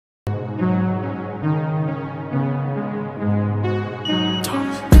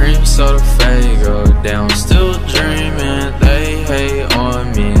so the fade go down. Still dreaming, they hate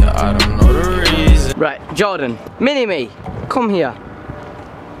on me. I don't know the reason. Right, Jordan, mini-me, come here.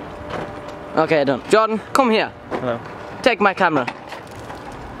 Okay, done. Jordan, come here. Hello. Take my camera.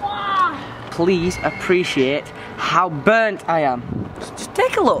 Please appreciate how burnt I am. Just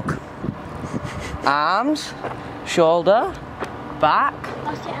take a look. Arms, shoulder, back.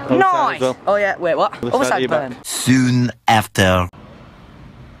 Nice! Well. Oh yeah, wait, what? Other side burn. Soon after.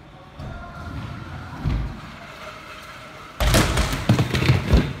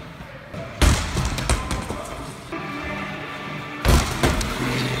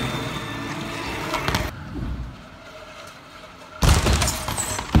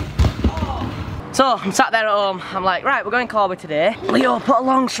 So, I'm sat there at home, I'm like, right, we're going Corby today. Leo, put a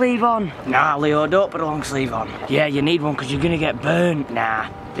long sleeve on. Nah, Leo, don't put a long sleeve on. Yeah, you need one because you're gonna get burnt. Nah,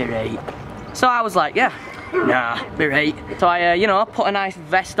 be right. So I was like, yeah, nah, be right. So I, you know, put a nice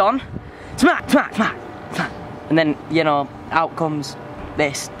vest on. Smack, smack, smack, smack. And then, you know, out comes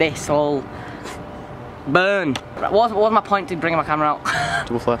this all burn. Right, what was my point to bringing my camera out?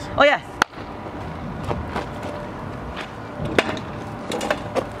 Double flash. Oh yeah.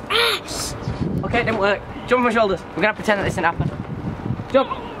 Okay, it didn't work. Jump on my shoulders. We're gonna pretend that this didn't happen. Jump.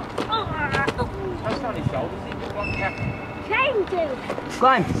 That's not his shoulders. Trying to.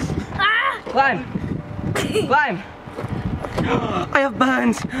 Climb. Climb. Climb. I have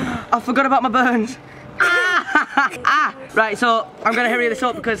burns. I forgot about my burns. Right, so I'm gonna hurry this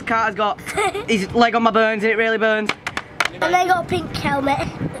up because Carter's got his leg on my burns and it really burns. And I got a pink helmet.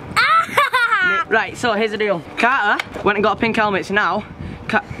 Right, so here's the deal. Carter went and got a pink helmet, so now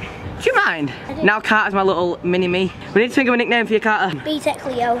do you mind? Now Carter's my little mini-me. We need to think of a nickname for you, Carter. B-Tech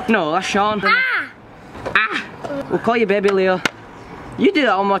Leo. No, that's Sean. We'll call you Baby Leo. You do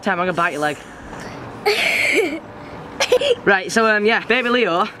that one more time, I'm gonna bite your leg. Right, so yeah, Baby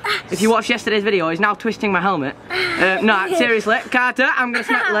Leo, if you watched yesterday's video, is now twisting my helmet. No, seriously, Carter, I'm gonna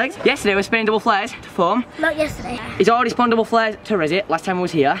snap your legs. Yesterday we're spinning double flares to foam. Not yesterday. He's already spun double flares to Rizzy last time I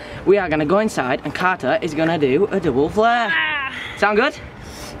was here. We are gonna go inside and Carter is gonna do a double flare. Sound good?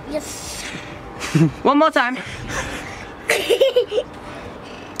 Yes. One more time.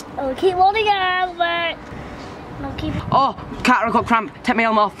 I'll keep holding your helmet. I'll keep. Oh, Carter, I've got cramp. Take my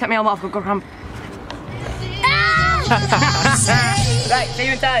helmet off. Take my helmet off. I've got cramp. Right, see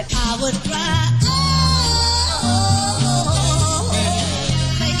you inside. I would cry.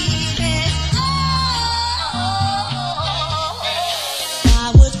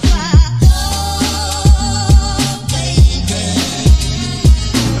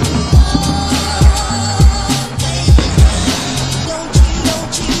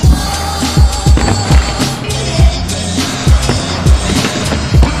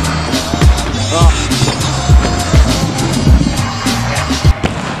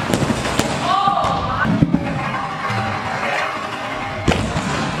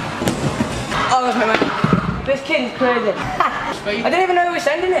 This kid's crazy. I didn't even know who was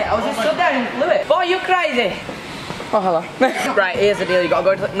sending it. I was just stood there and flew it. Boy, you're crazy. Oh, hello. Right, here's the deal. You gotta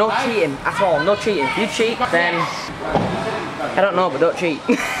go into no cheating at all. No cheating. If you cheat, then I don't know, but don't cheat.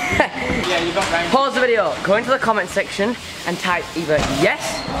 Pause the video. Go into the comment section and type either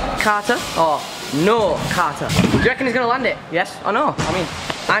yes, Carter, or no, Carter. Do you reckon he's gonna land it? Yes or no? I mean,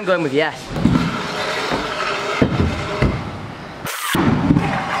 I'm going with yes.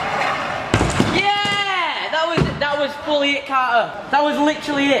 That was fully it, Carter. That was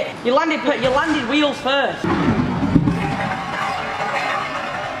literally it. You landed wheels first.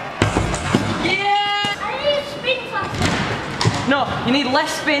 Yeah! I need to spin faster. No, you need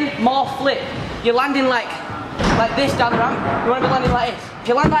less spin, more flip. You're landing like this down the ramp. You want to be landing like this. If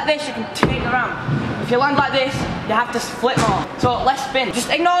you land like this, you can take the ramp. If you land like this, you have to flip more. So less spin. Just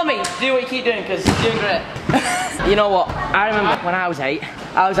ignore me. Do what you keep doing because you're doing great. You know what? I remember when I was 8,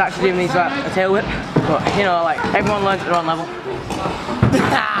 I was actually doing these like a tail whip. But you know, like everyone learns at their own level.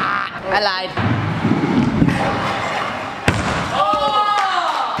 I lied.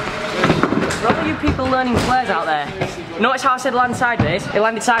 For all you people learning flares out there, notice how I said land sideways? He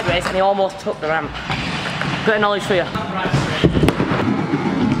landed sideways and he almost took the ramp. Bit of knowledge for you.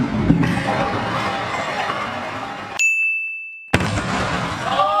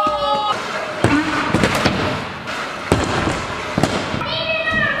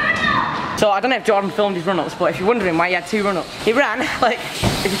 So I don't know if Jordan filmed his run-ups, but if you're wondering why he had 2 run-ups, he ran, like,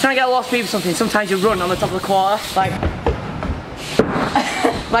 if you're trying to get a lot of speed or something, sometimes you run on the top of the quarter, like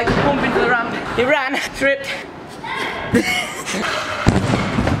pump into the ramp. He ran, tripped.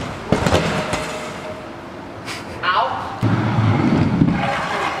 Ow.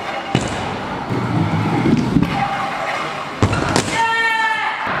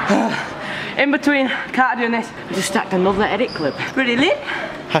 Yeah! in between Carter doing this, I just stacked another edit clip. Pretty lit.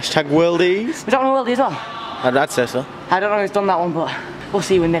 Hashtag worldies. Was that one worldy as well? I'd say so. I don't know who's done that one, but we'll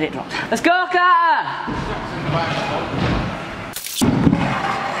see when the edit drops. Let's go, Carter!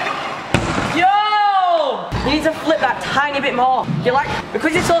 Yo! You need to flip that tiny bit more. You like,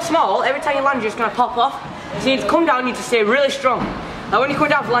 because it's so small, every time you land, you're just gonna pop off. So you need to come down, you need to stay really strong. Like when you come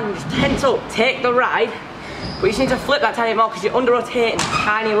down for landing, just tense up, take the ride. But you just need to flip that tiny bit more because you're under rotating a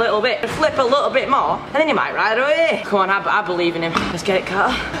tiny little bit. Just flip a little bit more, and then you might ride away. Come on, I believe in him. Let's get it,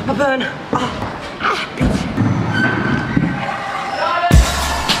 Carter. I burn. Oh,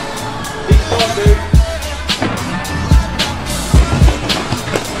 bitch.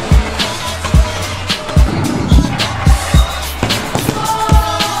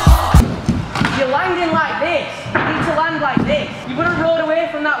 You're landing like this. You need to land like this. You would have rode away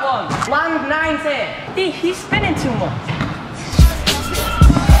from that one. Land 90. He's spinning too much.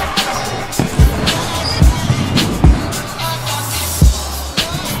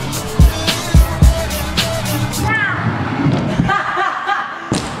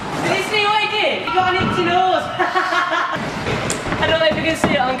 Did you see what he did? He got an itchy nose. I don't know if you can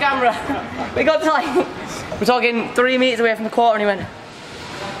see it on camera. We got to like, we're talking 3 meters away from the quarter and he went.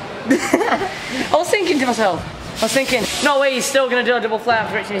 I was thinking to myself, no way he's still gonna do a double flip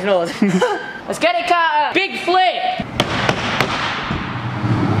after itching his nose. Let's get it, Carter! Big flip!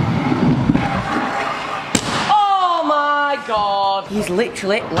 Oh my god! He's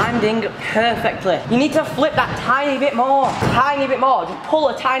literally landing perfectly. You need to flip that tiny bit more. Tiny bit more. Just pull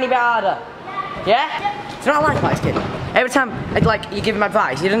a tiny bit harder. Yeah? Do you know what I like about this kid? Every time like you give him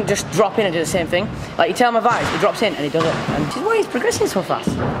advice, he doesn't just drop in and do the same thing. Like you tell him advice, he drops in and he does it. And this is why he's progressing so fast.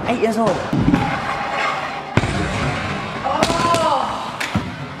 8 years old. Oh!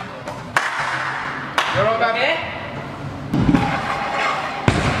 You're all back Okay?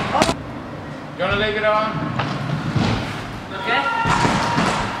 Oh. You wanna leave it on? Okay.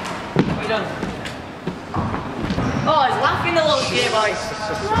 What are you doing? Oh, he's laughing a little bit, boys.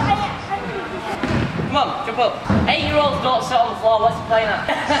 Come on, jump up. 8-year-olds don't sit on the floor, what's the playing at?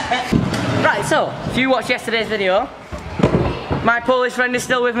 Right, so, if you watched yesterday's video, my Polish friend is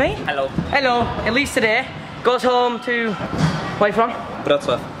still with me. Hello. Hello. He leaves today, goes home to, where are you from?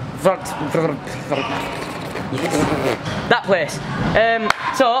 Wrocław. That place.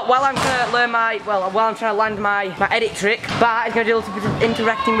 So while I'm trying to learn while I'm trying to land my edit trick, Bart is going to do a little bit of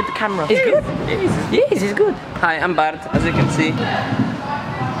interacting with the camera. He's good. Yes, he's good. Hi, I'm Bart, as you can see.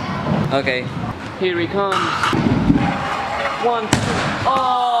 Okay. Here he comes. 1, 2.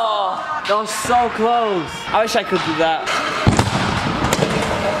 Oh, that was so close. I wish I could do that.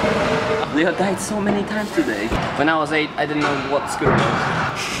 Leo died so many times today. When I was 8, I didn't know what school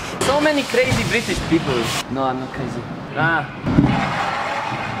was. So many crazy British people. No, I'm not crazy. Ah.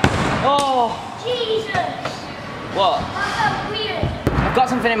 Oh. Jesus! What? That's weird. I've got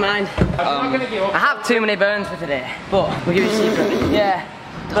something in mind. I have too many burns for today, but we'll give you a secret. Yeah.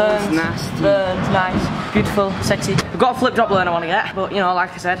 Burns, nasty. Burns, nice, beautiful, sexy. We've got a flip drop learn I want to get, but you know,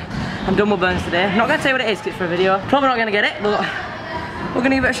 like I said, I'm done with burns today. I'm not going to tell you what it is because it's for a video. Probably not going to get it, but we're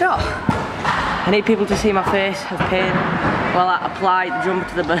going to give it a shot. I need people to see my face of pain while I apply the jumper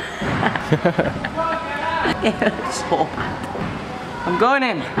to the burn. It hurts so bad. I'm going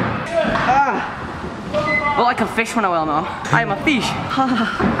in. I look like a fish when I whale on. I am a fish.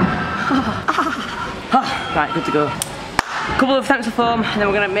 Right, good to go. Couple of attempts of foam, and then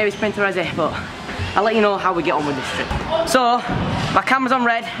we're gonna maybe sprint to Resi, but I'll let you know how we get on with this trip. So, my camera's on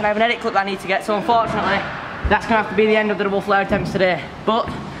red, and I have an edit clip that I need to get, so unfortunately, that's gonna have to be the end of the double flare attempts today. But,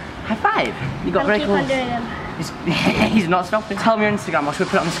 high five, you got very close. He's not stopping. Tell me your Instagram, or should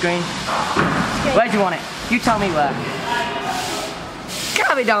we put it on the screen? Where do you want it? You tell me where.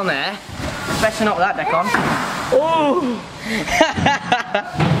 Can't be down there. Especially not with that deck on. Oh!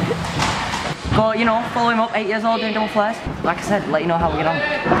 But you know, follow him up, 8 years old doing double flares. Like I said, let you know how we get on.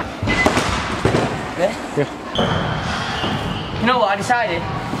 Okay? Yeah. You know what I decided?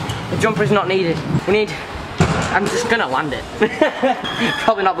 The jumper is not needed. I'm just gonna land it.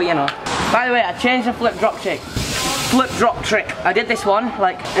 Probably not, but you know. By the way, I changed the flip drop trick. I did this one,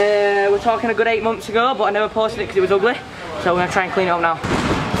 like, we're talking a good 8 months ago, but I never posted it because it was ugly. So we're gonna try and clean it up now.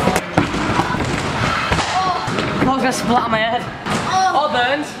 I was gonna splat on my head. Or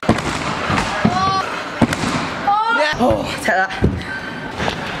burns. Yeah. Oh, take that.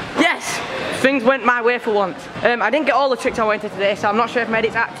 Yes! Things went my way for once. I didn't get all the tricks I wanted today, so I'm not sure if my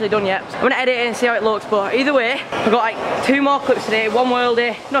edit's actually done yet. I'm gonna edit it and see how it looks, but either way, I've got like 2 more clips today, 1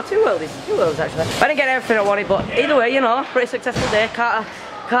 worldie. No, 2 worldies. 2 worldies actually. I didn't get everything I wanted, but either way, you know, pretty successful day.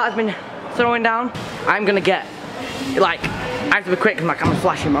 Carter's been throwing down. I'm gonna get, like, I have to be quick because my camera's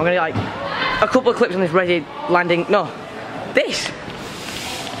flashing, but I'm gonna get like a couple of clips on this ready landing. No, this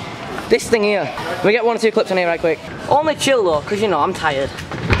thing here. We get 1 or 2 clips on here right quick. Only chill though, because you know I'm tired.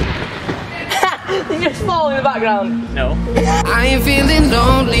 You just fall in the background. No. I ain't feeling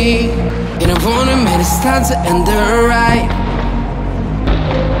lonely, and I wanna admit it's time to end the ride.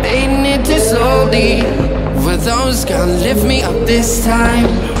 Fading it too slowly, were those gonna lift me up this time?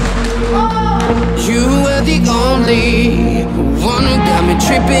 You were the only one who got me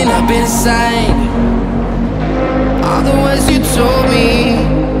tripping up inside. All the words you told me,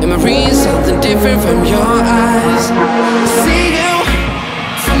 am I reading something different from your eyes? See you,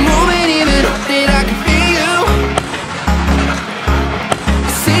 for a moment even that I can feel you.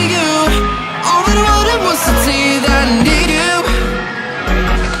 See you, all that I wanted was to tell you that I need you.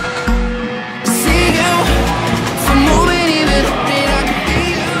 See you, for a moment even that I can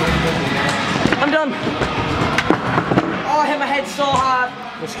feel you. I'm done. Oh, I hit my head so hard.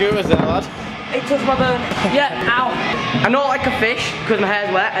 The scooter's there, lad. It touched my burn. Yeah, ow. I'm not like a fish because my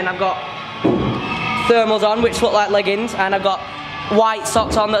hair's wet and I've got thermals on which look like leggings and I've got white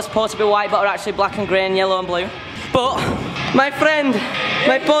socks on that's supposed to be white but are actually black and grey and yellow and blue. But my friend,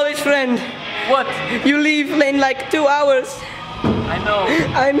 my Polish friend. What? You leave in like 2 hours. I know.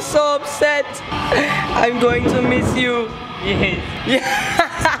 I'm so upset. I'm going to miss you. Yes.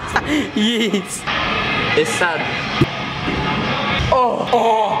 Yes. It's sad.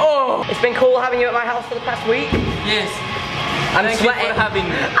 Oh. It's been cool having you at my house for the past week. Yes. I'm Thank sweating. you for having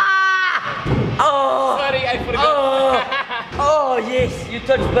me. Ah! Oh! Sorry, I forgot. Oh yes, you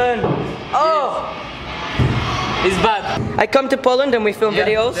touched burn. Oh! It's bad. I come to Poland and we film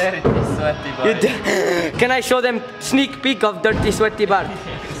videos. Dirty, sweaty boy. Can I show them sneak peek of dirty sweaty bar?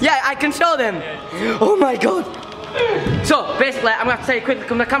 Yeah, I can show them. Oh my god. So basically, I'm gonna have to tell you quickly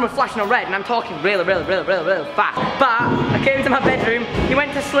because the camera's flashing on red and I'm talking really fast. But I came to my bedroom, he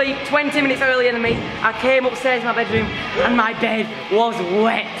went to sleep 20 minutes earlier than me. I came upstairs to my bedroom and my bed was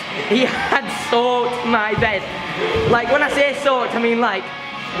wet. He had soaked my bed. Like when I say soaked, I mean like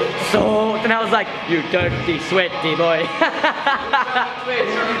soaked. And I was like, you dirty, sweaty boy.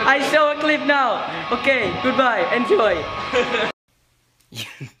 I show a clip now. Okay, goodbye, enjoy.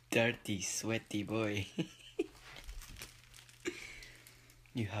 You dirty, sweaty boy.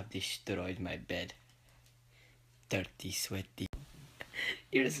 You have destroyed my bed. Dirty, sweaty.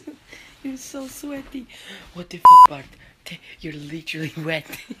 You're so sweaty. What the fuck, Bart? You're literally wet.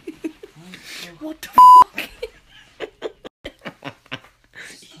 What the fuck?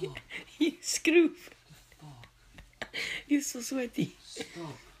 You screw. You're so sweaty.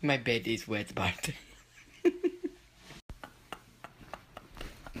 My bed is wet, Bart.